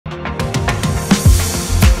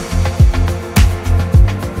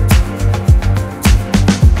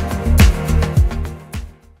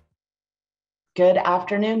Good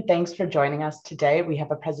afternoon. Thanks for joining us today. We have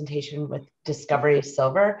a presentation with Discovery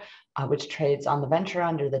Silver, which trades on the venture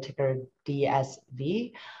under the ticker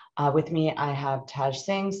DSV. With me, I have Taj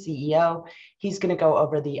Singh, CEO. He's going to go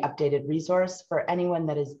over the updated resource. For anyone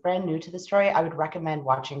that is brand new to the story, I would recommend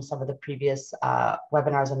watching some of the previous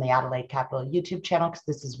webinars on the Adelaide Capital YouTube channel, because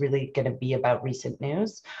this is really going to be about recent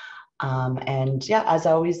news. And yeah, as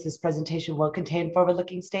always, this presentation will contain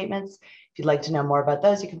forward-looking statements. If you'd like to know more about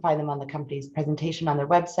those, you can find them on the company's presentation on their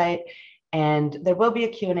website. And there will be a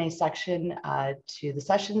Q&A section to the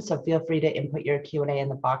session, so feel free to input your Q&A in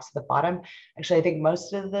the box at the bottom. Actually, I think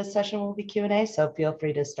most of the session will be Q&A, so feel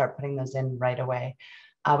free to start putting those in right away.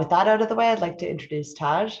 With that out of the way, I'd like to introduce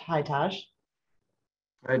Taj. Hi, Taj.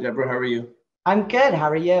 Hi, Deborah. How are you? I'm good. How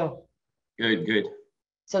are you? Good, good.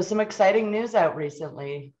 So some exciting news out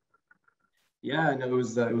recently. Yeah, no, it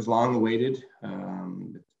was long awaited.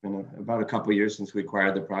 It's been about a couple of years since we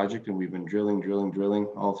acquired the project, and we've been drilling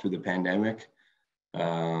all through the pandemic.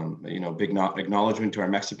 Big acknowledgement to our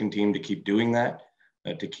Mexican team to keep doing that,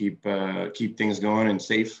 to keep things going and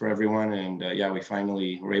safe for everyone. And yeah, we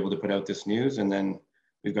finally were able to put out this news, and then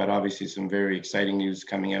we've got obviously some very exciting news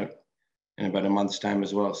coming out in about a month's time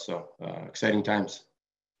as well. So exciting times.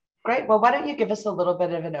 Great. Well, why don't you give us a little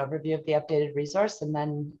bit of an overview of the updated resource, and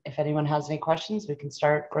then if anyone has any questions, we can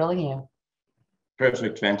start grilling you.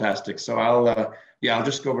 Perfect. Fantastic. So I'll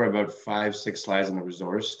just go over about 5-6 slides on the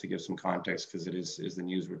resource to give some context, because it is the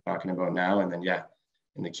news we're talking about now. And then, yeah,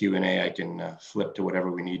 in the Q&A, I can flip to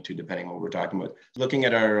whatever we need to, depending on what we're talking about. Looking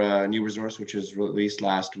at our new resource, which was released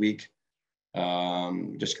last week,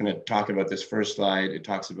 just going to talk about this first slide. It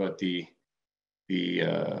talks about the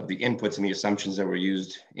inputs and the assumptions that were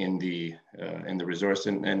used in the resource,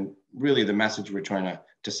 and really the message we're trying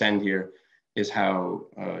to send here is how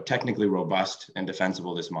technically robust and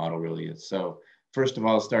defensible this model really is. So first of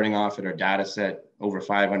all, starting off at our data set, over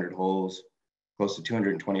 500 holes, close to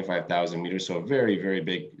 225,000 meters, so a very, very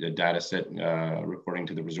big data set reporting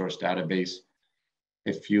to the resource database.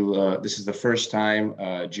 If you this is the first time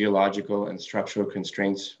geological and structural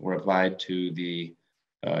constraints were applied to the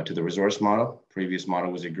resource model. Previous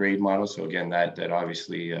model was a grade model, so again, that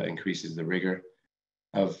obviously increases the rigor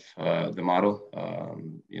of the model.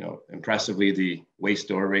 Impressively, the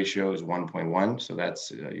waste-ore ratio is 1.1, so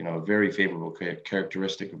that's a very favorable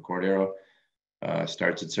characteristic of Cordero.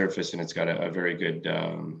 Starts at surface, and it's got a very good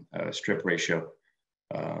strip ratio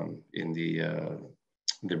in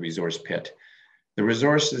the resource pit. The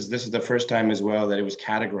resource this is the first time as well that it was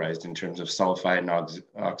categorized in terms of sulfide and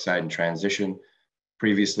oxide in transition.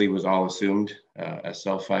 Previously was all assumed as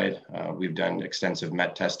sulfide. We've done extensive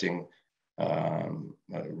met testing,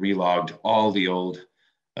 relogged all the old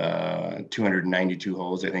 292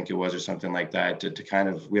 holes, I think it was, or something like that, to kind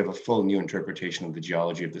of, we have a full new interpretation of the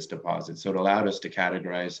geology of this deposit. So it allowed us to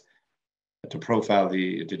categorize, to profile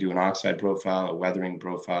to do an oxide profile, a weathering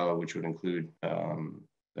profile, which would include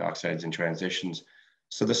the oxides and transitions.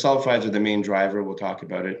 So the sulfides are the main driver, we'll talk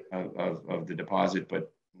about it, of the deposit,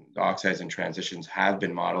 but the oxides and transitions have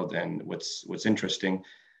been modeled, and what's interesting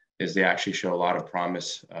is they actually show a lot of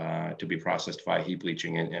promise to be processed via heap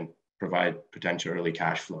leaching and provide potential early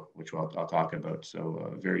cash flow, which I'll talk about.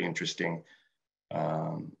 So very interesting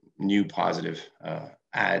new positive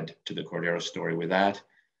add to the Cordero story with that.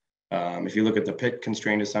 If you look at the pit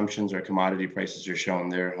constraint assumptions, our commodity prices are shown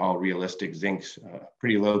there, all realistic. Zinc's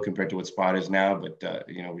pretty low compared to what spot is now, but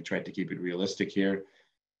we tried to keep it realistic here.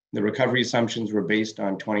 The recovery assumptions were based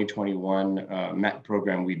on 2021 MET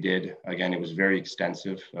program we did. Again, it was very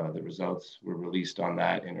extensive. The results were released on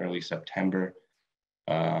that in early September.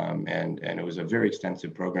 And it was a very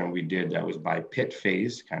extensive program we did that was by pit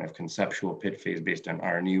phase, kind of conceptual pit phase based on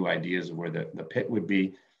our new ideas of where the pit would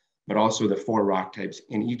be, but also the 4 rock types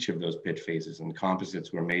in each of those pit phases. And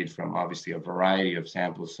composites were made from obviously a variety of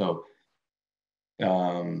samples. So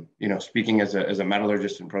speaking as a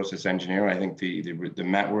metallurgist and process engineer, I think the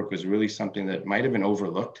MET work was really something that might have been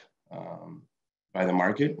overlooked by the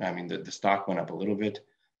market. I mean, the stock went up a little bit,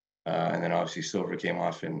 and then obviously silver came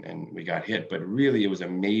off and we got hit. But really, it was a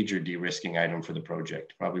major de-risking item for the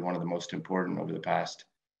project, probably one of the most important over the past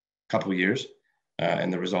couple of years.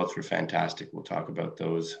 And the results were fantastic. We'll talk about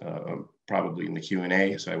those probably in the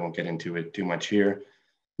Q&A, so I won't get into it too much here.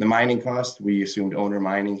 The mining cost, we assumed owner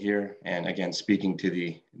mining here. And again, speaking to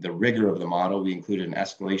the rigor of the model, we included an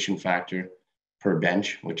escalation factor per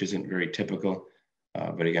bench, which isn't very typical.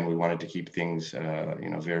 But again, we wanted to keep things,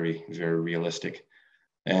 very, very realistic.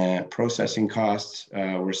 Processing costs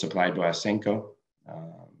were supplied by Ausenco.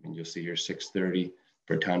 And you'll see here $630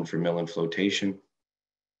 per ton for mill and flotation.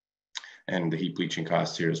 And the heap leaching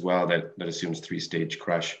costs here as well, that assumes 3-stage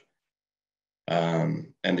crush.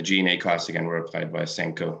 And the G&A costs, again, were applied by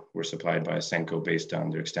Ausenco, were supplied by Ausenco based on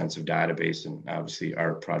their extensive database and obviously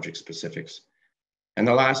our project specifics. And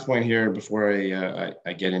the last point here, before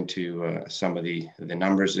I get into some of the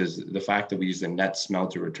numbers, is the fact that we use the net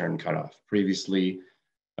smelter return cutoff. Previously,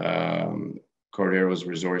 Cordero's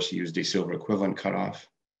resource used a silver equivalent cutoff,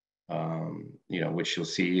 which you'll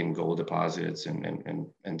see in gold deposits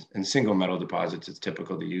and single metal deposits. It's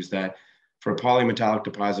typical to use that. For a polymetallic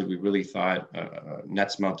deposit, we really thought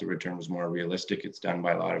net smelter return was more realistic. It's done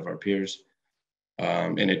by a lot of our peers,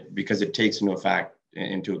 because it takes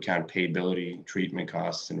into account payability, treatment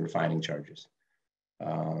costs, and refining charges.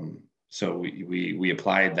 So we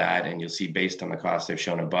applied that, and you'll see based on the costs they've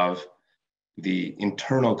shown above, the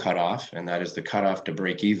internal cutoff, and that is the cutoff to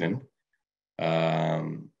break even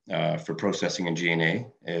for processing and G&A,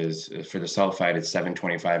 is for the sulfide, it's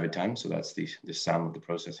 $725 a ton. So that's the sum of the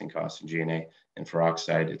processing costs and G&A. And for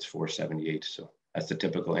oxide, it's $478. So that's the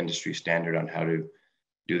typical industry standard on how to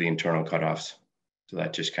do the internal cutoffs. So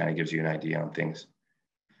that just kind of gives you an idea on things.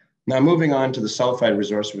 Now, moving on to the sulfide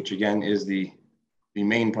resource, which again is the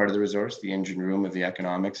main part of the resource, the engine room of the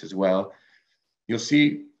economics as well. You'll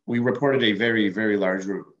see we reported a very, very large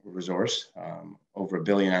resource, over 1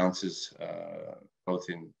 billion ounces, both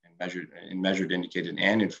in measured, indicated,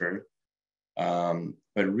 and inferred.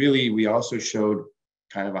 But really, we also showed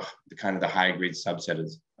kind of the high grade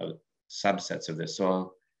subsets of this.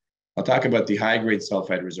 So I'll talk about the high grade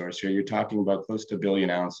sulfide resource here. You're talking about close to 1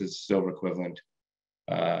 billion ounces silver equivalent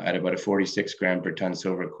at about a 46 gram per ton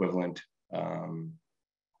silver equivalent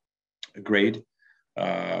grade.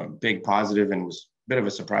 Big positive, and was a bit of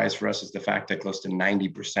a surprise for us, is the fact that close to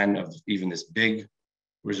 90% of even this big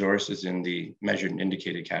resource is in the measured and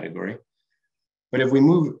indicated category. But if we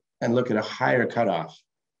move and look at a higher cutoff,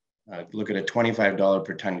 look at a $25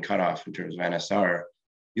 per ton cutoff in terms of NSR,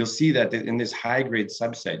 you'll see that in this high grade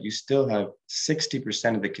subset, you still have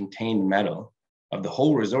 60% of the contained metal of the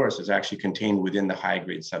whole resource is actually contained within the high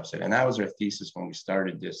grade subset. And that was our thesis when we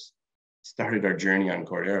started our journey on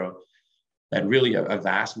Cordero, that really a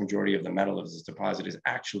vast majority of the metal of this deposit is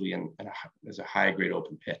actually as a high grade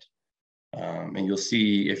open pit. And you'll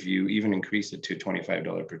see if you even increase it to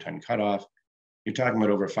 $25 per ton cutoff, you're talking about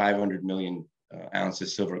over 500 million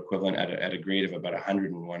ounces silver equivalent at a grade of about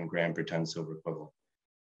 101 gram per ton silver equivalent.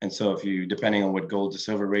 And so if you, depending on what gold to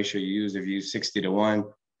silver ratio you use, if you use 60:1,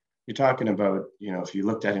 you're talking about, if you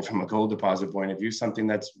looked at it from a gold deposit point of view, something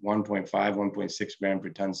that's 1.5, 1.6 gram per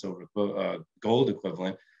ton silver gold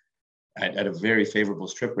equivalent at a very favorable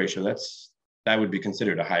strip ratio, that would be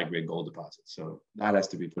considered a high grade gold deposit. So that has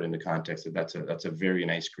to be put into context, that's a very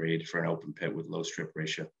nice grade for an open pit with low strip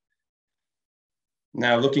ratio.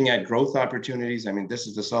 Now, looking at growth opportunities, I mean, this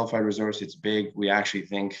is the sulfide resource. It's big. We actually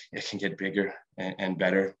think it can get bigger and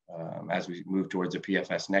better as we move towards a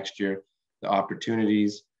PFS next year. The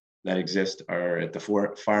opportunities that exist are at the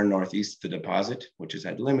far northeast of the deposit, which has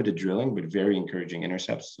had limited drilling, but very encouraging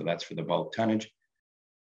intercepts. So that's for the bulk tonnage.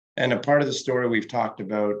 And a part of the story we've talked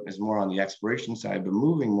about is more on the exploration side, but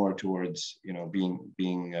moving more towards, moving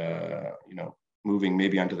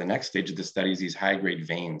maybe onto the next stage of the studies, these high-grade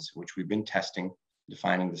veins, which we've been testing,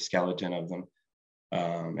 defining the skeleton of them,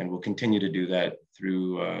 and we'll continue to do that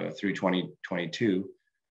through 2022.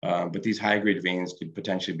 But these high-grade veins could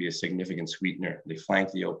potentially be a significant sweetener. They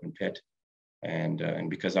flank the open pit, and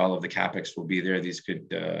because all of the capex will be there, these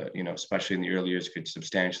could, especially in the early years, could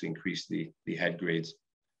substantially increase the head grades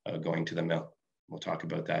going to the mill. We'll talk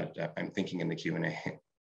about that, I'm thinking, in the Q&A.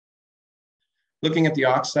 Looking at the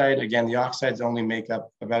oxide, again, the oxides only make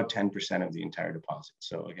up about 10% of the entire deposit.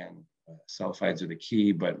 So again, sulfides are the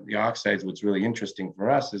key, but the oxides, what's really interesting for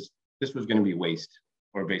us is this was going to be waste,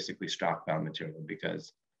 or basically stockpile material,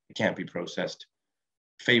 because it can't be processed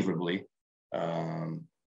favorably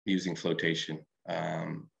using flotation.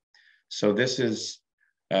 So this is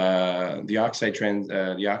the oxide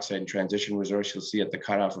transition resource. You'll see at the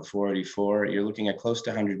cutoff of 484, you're looking at close to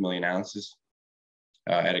 100 million ounces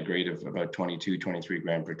at a grade of about 22, 23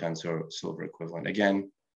 gram per ton silver equivalent.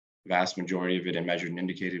 Again, vast majority of it in measured and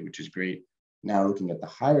indicated, which is great. Now looking at the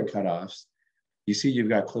higher cutoffs, you see you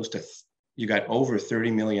got over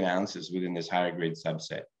 30 million ounces within this higher grade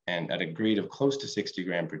subset, and at a grade of close to 60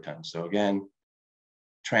 gram per ton. So again,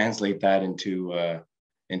 translate that into a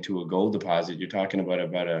gold deposit, you're talking about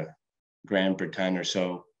a gram per ton or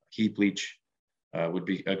so. Heap leach would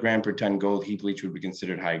be a gram per ton gold heap leach would be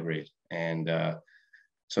considered high grade. And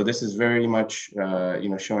so this is very much,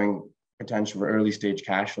 showing potential for early stage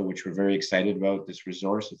cash flow, which we're very excited about. This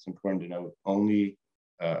resource, it's important to note, only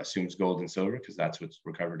assumes gold and silver, because that's what's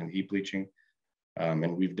recovered in heap leaching.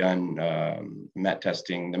 And we've done MET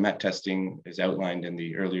testing. The MET testing is outlined in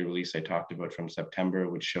the earlier release I talked about from September,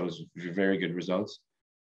 which shows very good results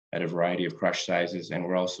at a variety of crush sizes. And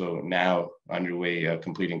we're also now underway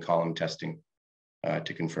completing column testing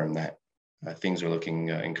to confirm that. Things are looking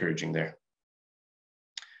encouraging there.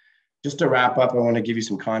 Just to wrap up, I want to give you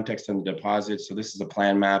some context on the deposit. So this is a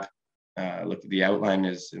plan map. Look, the outline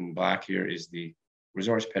is in black here is the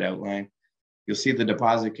resource pit outline. You'll see the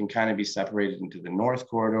deposit can kind of be separated into the north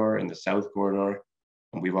corridor and the south corridor.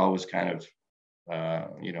 And we've always kind of,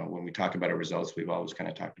 when we talk about our results, we've always kind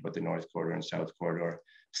of talked about the north corridor and south corridor,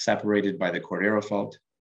 separated by the Cordero fault,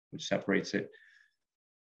 which separates it.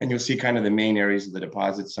 And you'll see kind of the main areas of the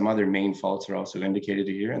deposit. Some other main faults are also indicated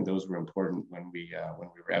here, and those were important when we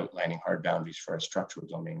were outlining hard boundaries for our structural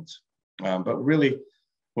domains. But really,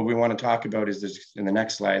 what we want to talk about is this. In the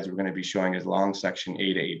next slides, we're going to be showing a long section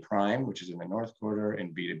A to A prime, which is in the north corridor,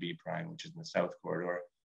 and B to B prime, which is in the south corridor.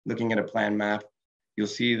 Looking at a plan map, you'll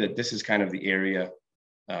see that this is kind of the area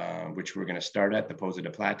which we're going to start at, the Poza de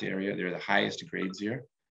Plata area. They're the highest grades here.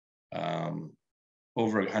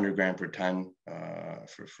 Over 100 gram per ton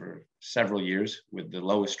for several years with the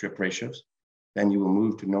lowest strip ratios. Then you will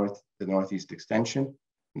move to the northeast extension.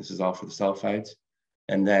 And this is all for the sulfides.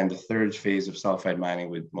 And then the third phase of sulfide mining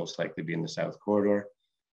would most likely be in the south corridor.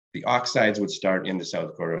 The oxides would start in the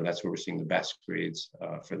south corridor. That's where we're seeing the best grades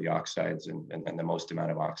for the oxides and the most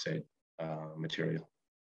amount of oxide material.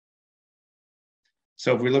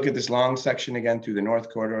 So if we look at this long section again through the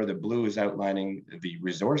north corridor, the blue is outlining the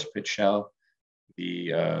resource pit shell.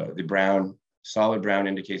 The brown, solid brown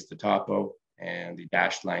indicates the topo, and the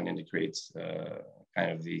dashed line indicates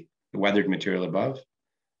kind of the weathered material above,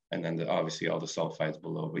 and then obviously all the sulfides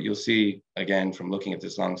below. But you'll see, again, from looking at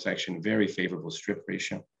this long section, very favorable strip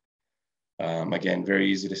ratio. Again,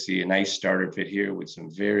 very easy to see a nice starter pit here with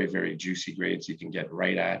some very, very juicy grades you can get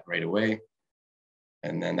right away.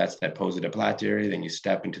 And then that's that Poza de Plata area. Then you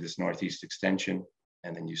step into this northeast extension,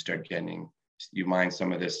 and then you start getting, you mine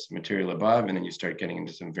some of this material above, and then you start getting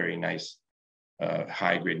into some very nice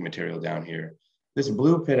high grade material down here. This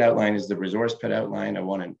blue pit outline is the resource pit outline. I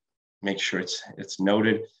want to make sure it's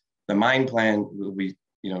noted. The mine plan will be,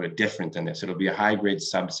 different than this. It'll be a high grade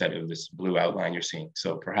subset of this blue outline you're seeing.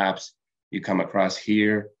 So perhaps you come across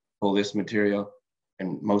here, pull this material,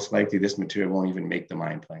 and most likely this material won't even make the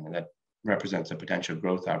mine plan. And that represents a potential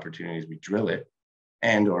growth opportunity as we drill it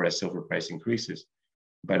and or as silver price increases.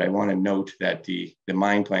 But I want to note that the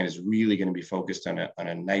mine plan is really going to be focused on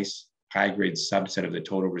a nice high-grade subset of the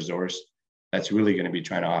total resource that's really going to be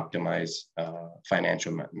trying to optimize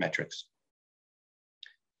financial metrics.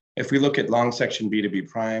 If we look at long section B to B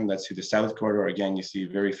prime, that's through the south corridor. Again, you see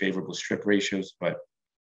very favorable strip ratios, but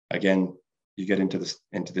again, you get into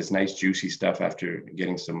this nice juicy stuff after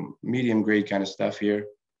getting some medium grade kind of stuff here.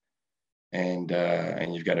 And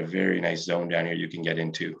you've got a very nice zone down here you can get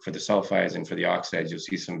into. For the sulfides and for the oxides, you'll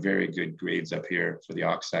see some very good grades up here for the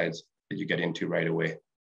oxides that you get into right away.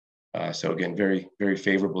 So again, very, very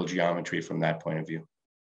favorable geometry from that point of view.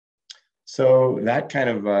 So that kind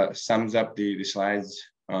of sums up the slides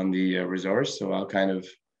on the resource. So I'll kind of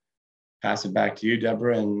pass it back to you,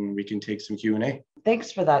 Deborah, and we can take some Q&A.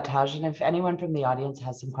 Thanks for that, Taj. And if anyone from the audience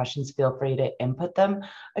has some questions, feel free to input them.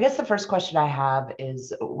 I guess the first question I have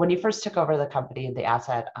is, when you first took over the company and the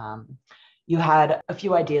asset, you had a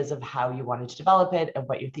few ideas of how you wanted to develop it and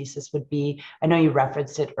what your thesis would be. I know you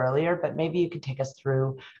referenced it earlier, but maybe you could take us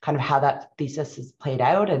through kind of how that thesis is played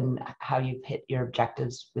out and how you've hit your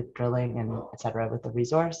objectives with drilling and et cetera with the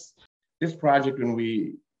resource. This project, when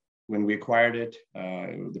we acquired it,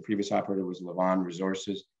 the previous operator was Levon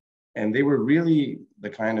Resources. And they were really, the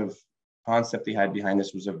kind of concept they had behind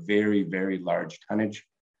this was a very, very large tonnage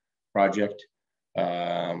project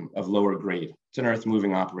of lower grade. It's an earth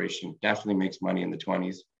moving operation, definitely makes money in the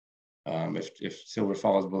 20s. If silver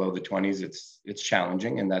falls below the 20s, it's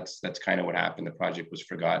challenging, and that's kind of what happened. The project was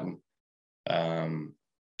forgotten. And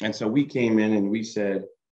so we came in and we said,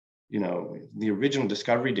 the original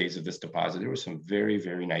discovery days of this deposit, there were some very,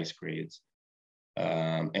 very nice grades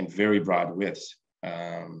and very broad widths.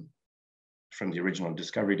 From the original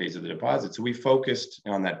discovery days of the deposit. So we focused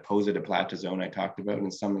on that Poza de Plata zone I talked about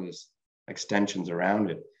and some of the extensions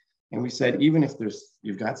around it. And we said, even if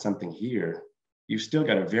you've got something here, you've still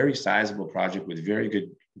got a very sizable project with very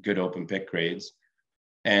good open pit grades.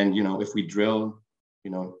 And, if we drill,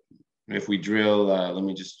 let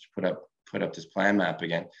me just put up this plan map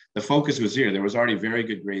again. The focus was here. There was already very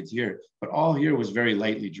good grades here, but all here was very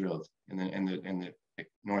lightly drilled in the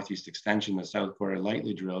northeast extension, the south quarter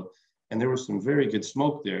lightly drilled. And there was some very good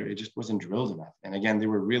smoke there. It just wasn't drilled enough. And again, they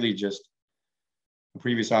were really just The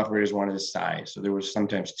previous operators wanted a size. So there was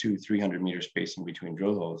sometimes 200-300 meter spacing between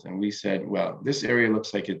drill holes. And we said, well, this area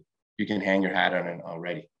looks like you can hang your hat on it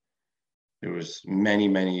already. There was many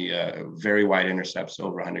very wide intercepts,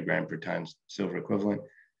 over 100 gram per ton silver equivalent.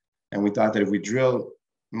 And we thought that if we drill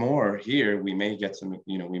more here, we may get some,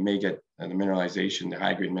 we may get the mineralization, the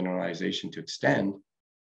high grade mineralization to extend.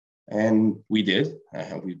 And we did.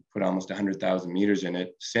 We put almost 100,000 meters in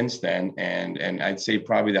it since then. And I'd say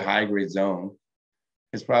probably the high grade zone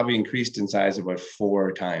has probably increased in size about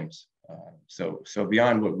 4 times. So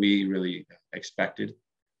beyond what we really expected.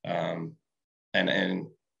 And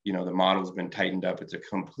the model's been tightened up. It's a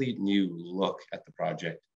complete new look at the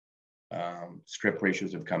project. Strip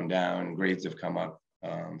ratios have come down, grades have come up.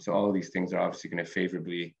 So all of these things are obviously going to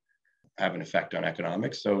favorably have an effect on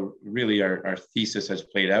economics. So really our thesis has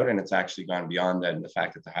played out, and it's actually gone beyond that in the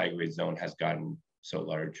fact that the high grade zone has gotten so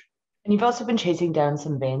large. And you've also been chasing down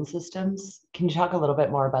some vein systems. Can you talk a little bit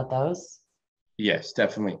more about those? Yes,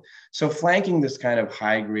 definitely. So flanking this kind of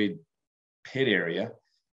high grade pit area,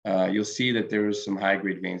 you'll see that there was some high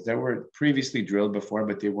grade veins that were previously drilled before,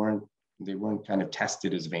 but they weren't kind of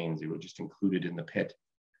tested as veins. They were just included in the pit.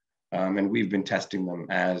 And we've been testing them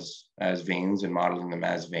as veins and modeling them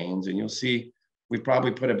as veins. And you'll see we've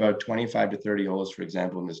probably put about 25 to 30 holes, for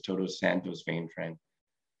example, in this Todos Santos vein trend,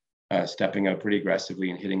 stepping out pretty aggressively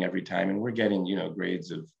and hitting every time. And we're getting,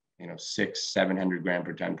 grades of, 600-700 gram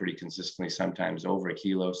per ton pretty consistently, sometimes over a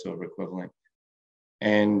kilo silver equivalent.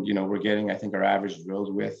 And, we're getting, I think our average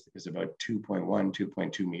drilled width is about 2.1,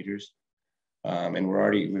 2.2 meters. And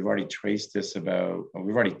we've already traced this we've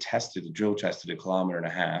already tested, drill tested 1.5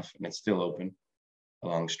 kilometers, and it's still open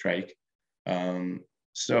along strike.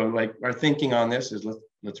 So like our thinking on this is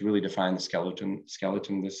let's really define the skeleton,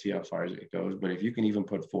 let's see how far it goes. But if you can even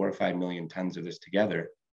put 4 or 5 million tons of this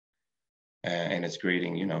together, and it's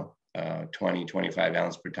grading, 20, 25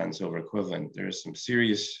 ounce per ton silver equivalent, there's some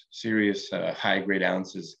serious high grade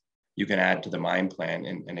ounces you can add to the mine plan.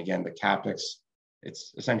 And again, the CapEx,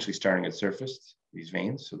 it's essentially starting at surface, these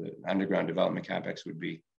veins. So the underground development CapEx would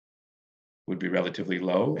be relatively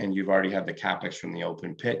low. And you've already had the CapEx from the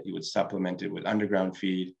open pit. You would supplement it with underground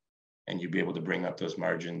feed, and you'd be able to bring up those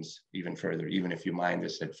margins even further. Even if you mine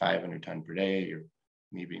this at 500 ton per day, or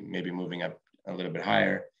maybe moving up a little bit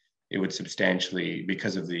higher, it would substantially,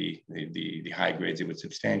 because of the high grades, it would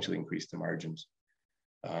substantially increase the margins.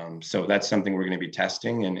 So that's something we're going to be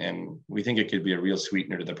testing, and we think it could be a real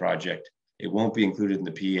sweetener to the project. It won't be included in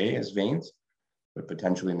the PEA as veins, but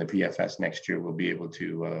potentially in the PFS next year, we'll be able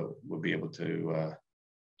to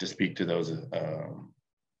speak to those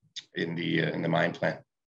in the mine plan.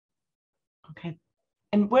 Okay.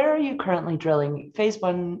 And where are you currently drilling? Phase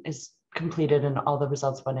 1 is completed and all the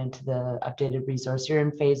results went into the updated resource. You're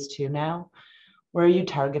in phase 2 now. Where are you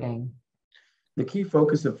targeting? The key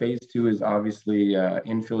focus of phase 2 is obviously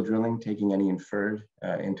infill drilling, taking any inferred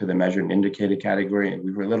into the measured and indicated category. And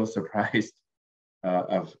we were a little surprised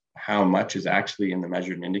of how much is actually in the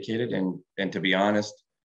measured and indicated. And to be honest,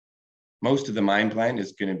 most of the mine plan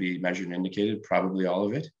is going to be measured and indicated, probably all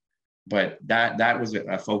of it. But that was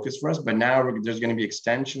a focus for us. But now there's going to be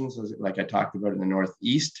extensions, like I talked about in the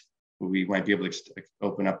northeast, where we might be able to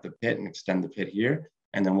open up the pit and extend the pit here.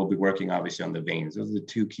 And then we'll be working obviously on the veins. Those are the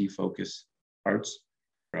 2 key focus parts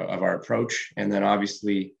of our approach. And then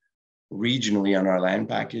obviously regionally on our land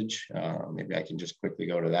package, maybe I can just quickly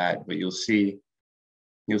go to that, but you'll see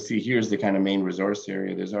here's the kind of main resource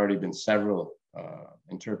area. There's already been several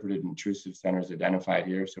interpreted intrusive centers identified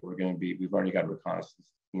here. So we've already got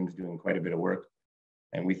reconnaissance teams doing quite a bit of work.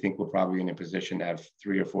 And we think we're probably in a position to have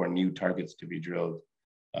 3 or 4 new targets to be drilled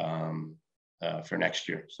for next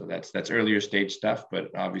year. So that's earlier stage stuff,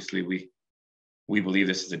 but obviously we believe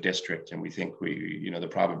this is a district, and we think the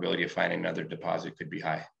probability of finding another deposit could be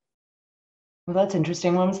high. Well, that's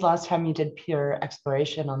interesting. When was the last time you did pure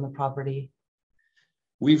exploration on the property?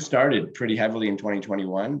 We've started pretty heavily in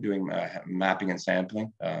 2021 doing mapping and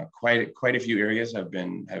sampling. Quite a few areas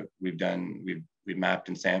we've mapped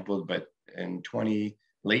and sampled, but in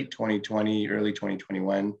late 2020, early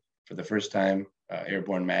 2021, for the first time,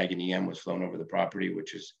 airborne mag and EM was flown over the property,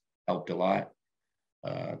 which has helped a lot.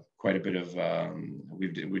 Quite a bit of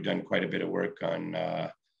we've done quite a bit of work on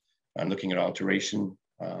looking at alteration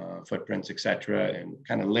footprints, etc., and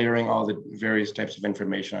kind of layering all the various types of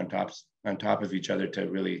information on top of each other to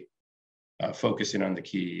really focus in on the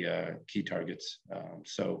key targets.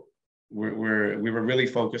 So we were really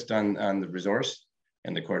focused on the resource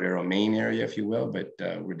and the Cordero main area, if you will, but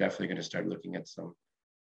we're definitely going to start looking at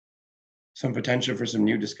some potential for some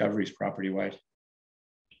new discoveries property-wide.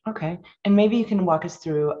 Okay. And maybe you can walk us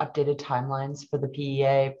through updated timelines for the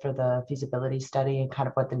PEA, for the feasibility study, and kind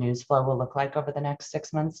of what the news flow will look like over the next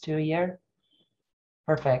 6 months to a year.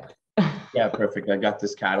 Perfect. Yeah, perfect. I got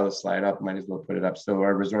this catalyst slide up, might as well put it up. So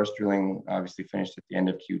our resource drilling obviously finished at the end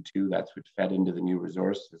of Q2. That's what fed into the new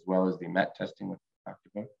resource, as well as the MET testing, which we talked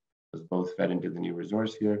about. Those both fed into the new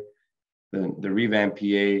resource here. The revamp PA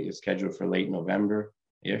is scheduled for late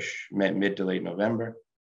November-ish, mid to late November.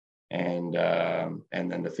 And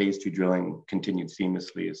then the phase 2 drilling continued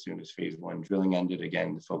seamlessly as soon as phase 1 drilling ended.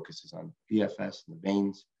 Again, the focus is on PFS and the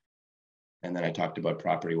veins. And then I talked about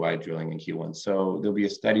property-wide drilling in Q1. So there'll be a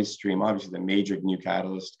steady stream. Obviously, the major new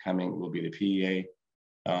catalyst coming will be the PEA,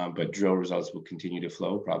 but drill results will continue to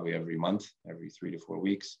flow probably every month, every 3 to 4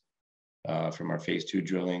 weeks from our phase 2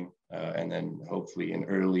 drilling. And then hopefully in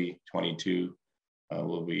early 22,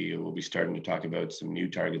 we'll be starting to talk about some new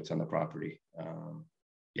targets on the property.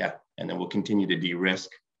 Yeah, and then we'll continue to de-risk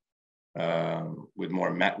with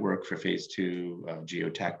more MET work for phase 2,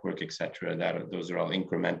 geotech work, et cetera. Those are all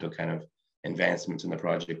incremental kind of advancements in the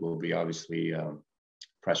project. We'll be obviously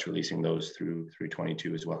press releasing those through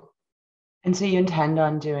 22 as well. And so you intend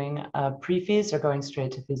on doing a pre-feas or going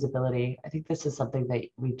straight to feasibility? I think this is something that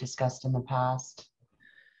we've discussed in the past.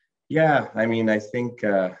 Yeah, I mean, I think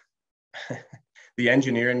the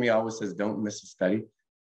engineer in me always says, don't miss a study.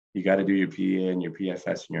 You got to do your PEA and your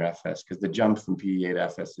PFS and your FS, because the jump from PEA to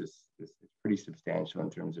FS is pretty substantial in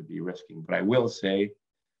terms of de-risking. But I will say,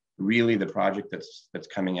 really, the project that's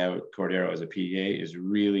coming out, Cordero as a PEA, is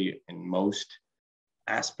really in most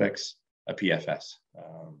aspects a PFS.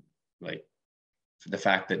 Like the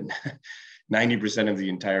fact that 90% of the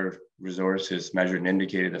entire resource is measured and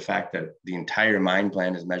indicated, the fact that the entire mine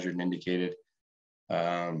plan is measured and indicated.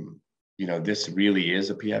 You know, this really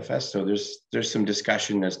is a PFS. So there's some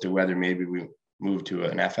discussion as to whether maybe we move to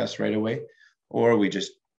an FS right away, or we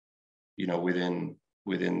just, you know,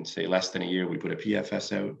 within say less than a year, we put a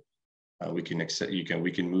PFS out. We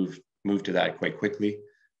can move to that quite quickly.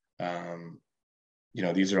 You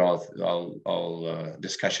know, these are all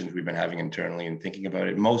discussions we've been having internally and thinking about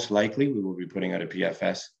it. Most likely, we will be putting out a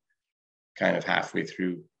PFS kind of halfway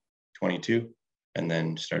through 22, and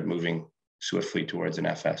then start moving swiftly towards an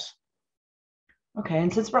FS. Okay,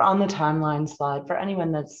 and since we're on the timeline slide, for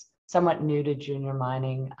anyone that's somewhat new to junior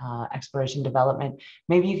mining exploration development,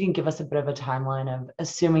 maybe you can give us a bit of a timeline of,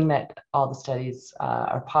 assuming that all the studies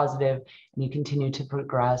are positive and you continue to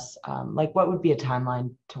progress, like what would be a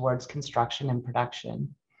timeline towards construction and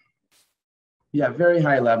production? Yeah, very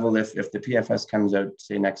high level. If the PFS comes out,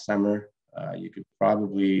 say next summer, we could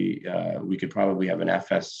probably have an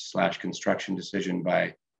FS/construction decision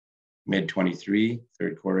by mid-23,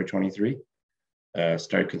 third quarter 23.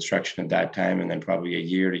 Start construction at that time, and then probably a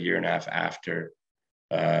year to year and a half after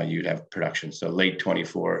you'd have production. So late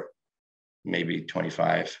 24, maybe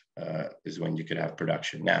 25 is when you could have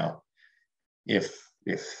production. Now, if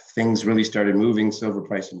things really started moving, silver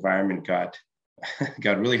price environment got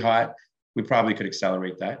really hot, we probably could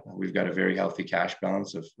accelerate that. We've got a very healthy cash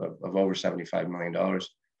balance of over $75 million.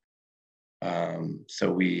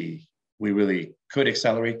 So we really could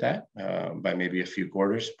accelerate that by maybe a few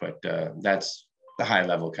quarters, but that's the high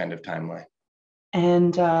level kind of timeline.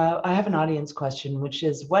 And I have an audience question, which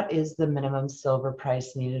is, what is the minimum silver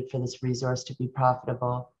price needed for this resource to be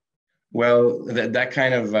profitable? Well, that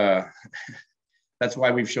kind of, that's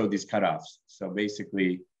why we've showed these cutoffs. So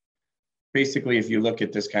basically, if you look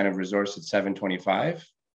at this kind of resource at 725,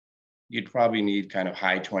 you'd probably need kind of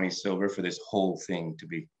high 20 silver for this whole thing to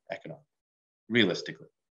be economic, realistically.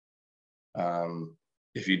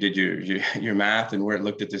 If you did your math and where it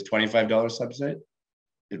looked at this $25 subset,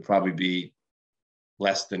 it'd probably be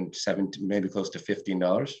less than maybe close to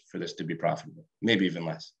 $15 for this to be profitable, maybe even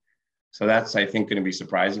less. So that's, I think, going to be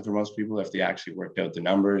surprising for most people if they actually worked out the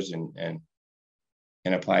numbers and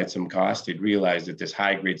applied some cost. They'd realize that this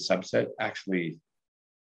high grade subset, actually,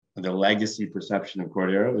 the legacy perception of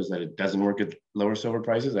Cordero is that it doesn't work at lower silver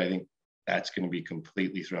prices. I think that's going to be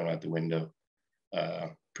completely thrown out the window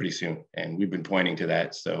pretty soon. And we've been pointing to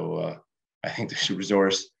that. So I think this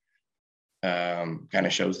resource kind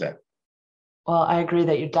of shows that. Well, I agree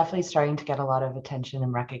that you're definitely starting to get a lot of attention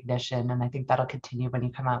and recognition, and I think that'll continue when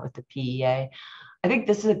you come out with the PEA. I think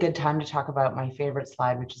this is a good time to talk about my favorite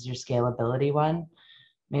slide, which is your scalability one.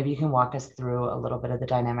 Maybe you can walk us through a little bit of the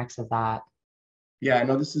dynamics of that. Yeah, I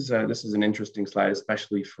know this is an interesting slide,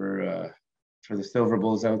 especially for the silver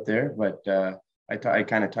bulls out there. But I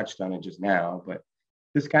kind of touched on it just now. But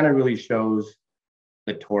this kind of really shows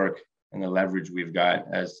the torque and the leverage we've got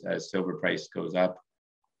as silver price goes up.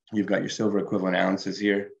 You've got your silver equivalent ounces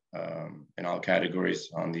here in all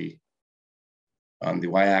categories on the On the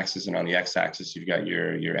y-axis and on the x-axis, you've got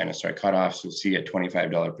your NSR cutoffs. You'll see at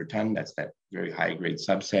 $25 per ton, that's that very high grade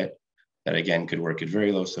subset that again could work at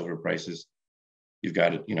very low silver prices. You've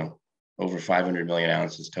got, over 500 million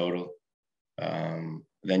ounces total.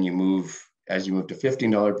 Then you move, as you move to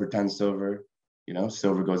 $15 per ton silver,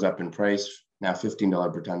 silver goes up in price. Now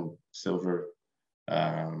 $15 per ton silver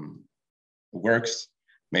works.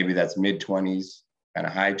 Maybe that's mid 20s, kind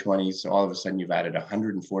of high 20s. So all of a sudden you've added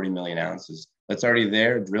 140 million ounces. That's already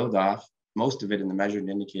there, drilled off, most of it in the measured and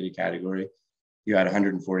indicated category. You add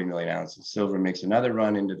 140 million ounces. Silver makes another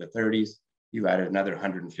run into the 30s. You added another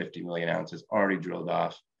 150 million ounces already drilled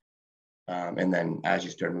off. And then as you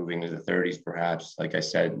start moving to the 30s, perhaps, like I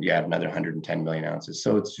said, you add another 110 million ounces.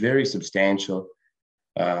 So it's very substantial,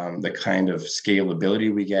 the kind of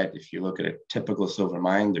scalability we get. If you look at a typical silver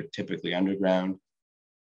mine, they're typically underground.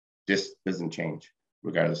 This doesn't change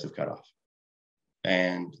regardless of cutoff.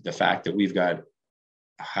 And the fact that we've got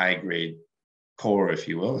a high grade core, if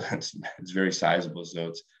you will, it's very sizable. So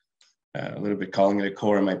it's a little bit, calling it a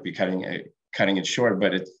core might be cutting it short,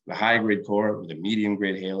 but it's a high grade core with a medium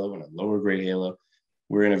grade halo and a lower grade halo.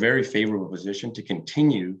 We're in a very favorable position to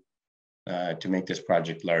continue to make this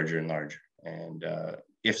project larger and larger. And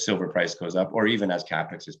if silver price goes up, or even as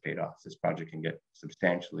CapEx is paid off, this project can get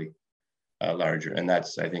substantially larger. And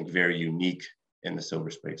that's, I think, very unique in the silver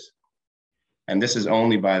space. And this is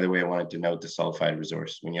only, by the way, I wanted to note the sulfide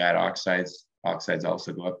resource. When you add oxides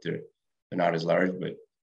also go up. They're not as large, but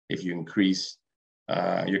if you increase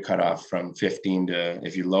your cutoff from 15 to,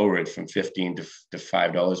 if you lower it from 15 to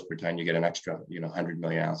 $5 per ton, you get an extra, 100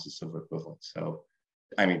 million ounces silver equivalent. So,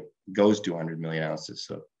 goes to 100 million ounces.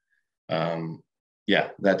 So,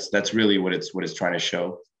 that's really what it's trying to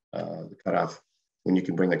show. The cutoff, when you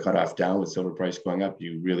can bring the cutoff down with silver price going up,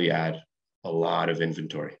 you really add a lot of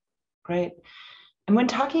inventory. Great. And when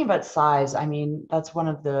talking about size, that's one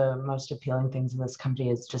of the most appealing things in this company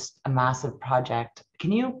is just a massive project.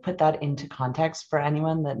 Can you put that into context for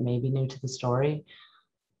anyone that may be new to the story?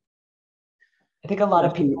 I think a lot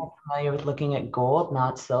of people are familiar with looking at gold,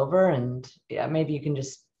 not silver. And maybe you can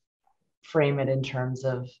just frame it in terms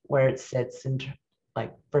of where it sits in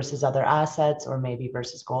versus other assets, or maybe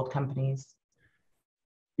versus gold companies.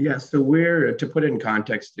 Yeah, so we're, to put it in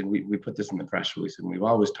context, and we put this in the press release, and we've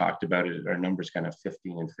always talked about it, our numbers kind of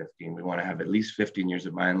 15 and 15. We want to have at least 15 years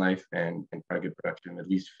of mine life and target production of at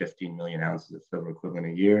least 15 million ounces of silver equivalent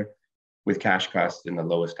a year, with cash costs in the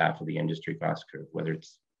lowest half of the industry cost curve, whether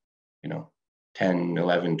it's, $10,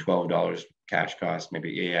 $11, $12 cash cost,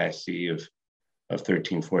 maybe AIC of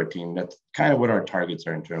 13, 14. That's kind of what our targets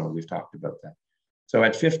are internally. We've talked about that. So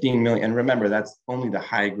at 15 million, and remember, that's only the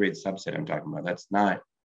high grade subset I'm talking about. That's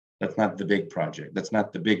not the big project. That's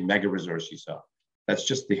not the big mega resource you saw. That's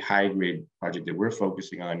just the high grade project that we're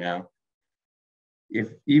focusing on now.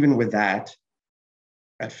 If even with that,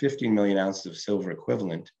 at 15 million ounces of silver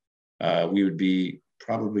equivalent, we would be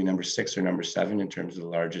probably number 6 or number 7 in terms of the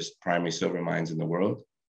largest primary silver mines in the world.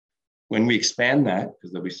 When we expand that,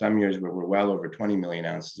 because there'll be some years where we're well over 20 million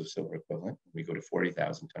ounces of silver equivalent, we go to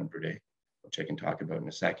 40,000 ton per day, which I can talk about in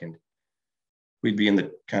a second. We'd be in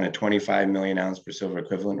the kind of 25 million ounce per silver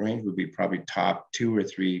equivalent range. We'd be probably top 2 or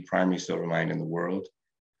 3 primary silver mine in the world.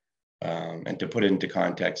 And to put it into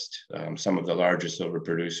context, some of the larger silver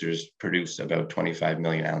producers produce about 25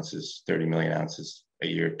 million ounces, 30 million ounces a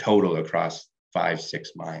year total across 5-6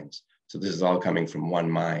 mines. So this is all coming from one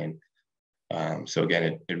mine. So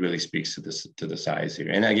again, it really speaks to the size here.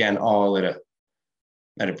 And again, all at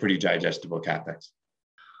a pretty digestible CapEx.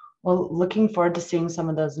 Well, looking forward to seeing some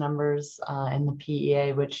of those numbers in the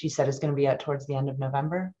PEA, which you said is going to be out towards the end of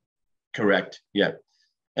November. Correct. Yeah.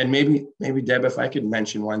 And maybe Deb, if I could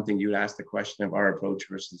mention one thing, you asked the question of our approach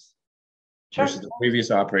versus the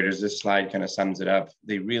previous operators. This slide kind of sums it up.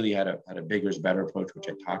 They really had a bigger is better approach, which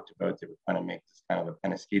I talked about. They were trying to make this kind of a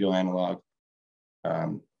Penasquito analog.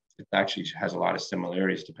 It actually has a lot of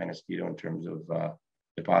similarities to Penasquito in terms of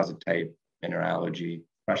deposit type, mineralogy,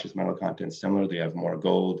 precious metal content similar. They have more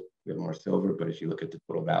gold, we have more silver, but if you look at the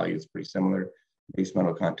total value, it's pretty similar. Base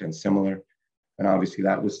metal content similar. And obviously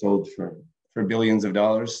that was sold for billions of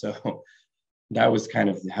dollars. So that was kind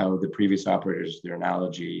of how the previous operators, their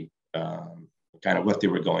analogy, kind of what they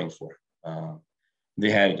were going for.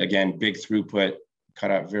 They had, again, big throughput,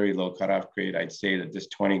 cutoff, very low cutoff grade. I'd say that this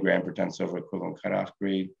 20 gram per ton silver equivalent cutoff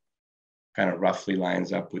grade kind of roughly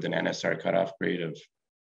lines up with an NSR cutoff grade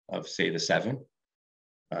of say the 7,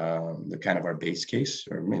 the kind of our base case,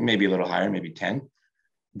 or maybe a little higher, maybe 10.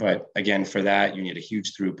 But again, for that, you need a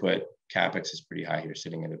huge throughput. CapEx is pretty high here,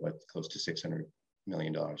 sitting at about close to $600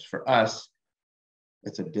 million. For us,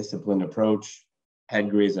 it's a disciplined approach. Head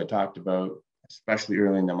grades I talked about, especially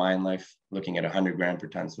early in the mine life, looking at 100 gram per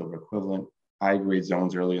ton silver equivalent, high grade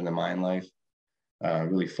zones early in the mine life,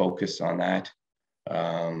 really focus on that.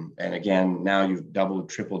 And again, now you've doubled,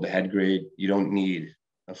 tripled the head grade. You don't need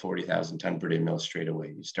a 40,000 ton per day mill straight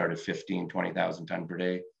away. You start at 15, 20,000 ton per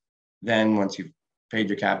day. Then once you've paid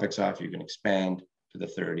your CapEx off, you can expand to the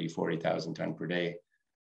 30, 40,000 ton per day.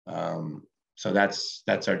 So that's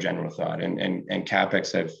our general thought. And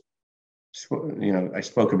CapEx, I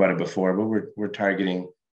spoke about it before, but we're targeting,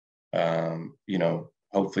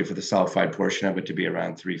 hopefully for the sulfide portion of it to be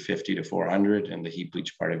around 350 to 400, and the heap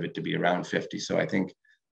leach part of it to be around 50. So I think,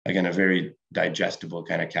 again, a very digestible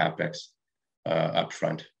kind of CapEx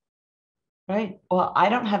upfront. Right. Well, I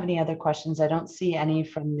don't have any other questions. I don't see any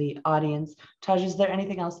from the audience. Taj, is there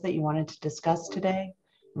anything else that you wanted to discuss today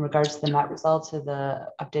in regards to the net results or the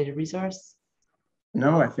updated resource?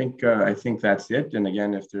 No, I think that's it. And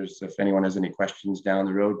again, if anyone has any questions down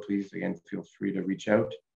the road, please, again, feel free to reach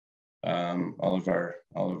out. All of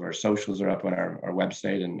our socials are up on our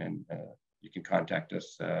website, and you can contact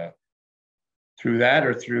us through that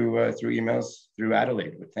or through emails through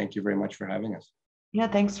Adelaide. But thank you very much for having us. Yeah,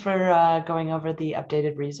 thanks for going over the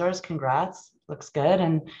updated resource. Congrats. Looks good.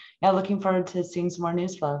 And yeah, looking forward to seeing some more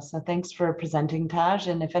news flow. So thanks for presenting, Taj.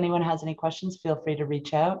 And if anyone has any questions, feel free to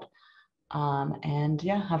reach out. And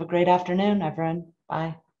yeah, have a great afternoon, everyone.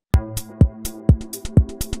 Bye.